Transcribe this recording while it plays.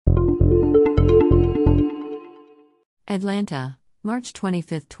Atlanta, March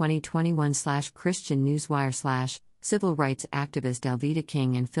 25, 2021 /Christian Newswire / Civil rights activist Alveda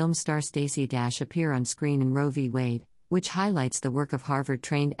King and film star Stacey appear on screen in Roe v. Wade, which highlights the work of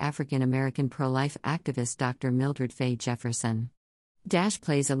Harvard-trained African-American pro-life activist Dr. Mildred Faye Jefferson.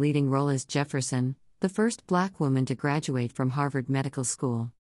 Plays a leading role as Jefferson, the first black woman to graduate from Harvard Medical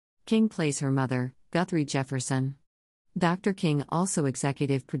School. King plays her mother, Guthrie Jefferson. Dr. King also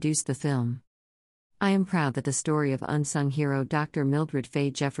executive produced the film. I am proud that the story of unsung hero Dr. Mildred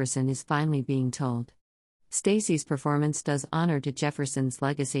Faye Jefferson is finally being told. Stacey's performance does honor to Jefferson's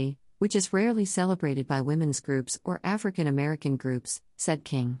legacy, which is rarely celebrated by women's groups or African American groups, said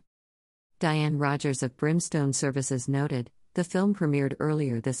King. Diane Rogers of Brimstone Services noted, the film premiered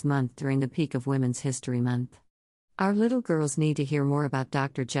earlier this month during the peak of Women's History Month. Our little girls need to hear more about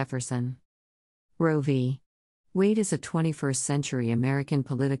Dr. Jefferson. Roe v. Wade is a 21st-century American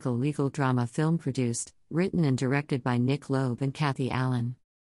political legal drama film produced, written and directed by Nick Loeb and Kathy Allen.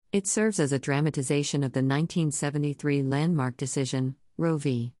 It serves as a dramatization of the 1973 landmark decision, Roe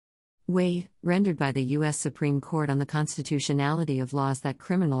v. Wade, rendered by the U.S. Supreme Court on the constitutionality of laws that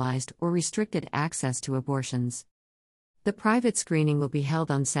criminalized or restricted access to abortions. The private screening will be held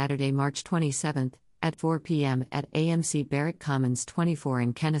on Saturday, March 27, at 4 p.m. at AMC Barrett Commons 24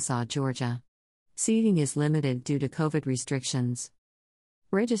 in Kennesaw, Georgia. Seating is limited due to COVID restrictions.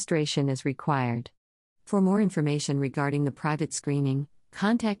 Registration is required. For more information regarding the private screening,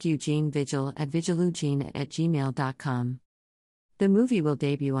 contact Eugene Vigil at vigilugene@gmail.com. The movie will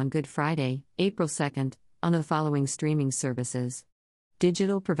debut on Good Friday, April 2nd, on the following streaming services: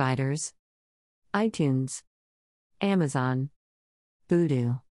 digital providers: iTunes, Amazon,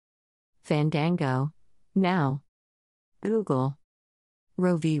 Vudu, Fandango, Now, Google.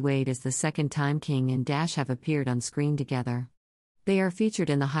 Roe v. Wade is the second time King and have appeared on screen together. They are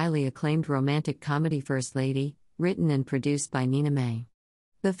featured in the highly acclaimed romantic comedy First Lady, written and produced by Nina May.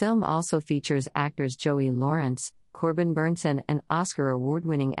 The film also features actors Joey Lawrence, Corbin Burnson, and Oscar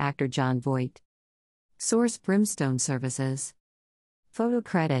award-winning actor Jon Voight. Source: Brimstone Services. Photo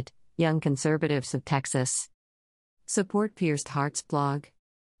credit: Young Conservatives of Texas. Support Pierced Hearts blog.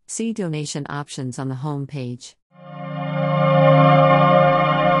 See donation options on the home page.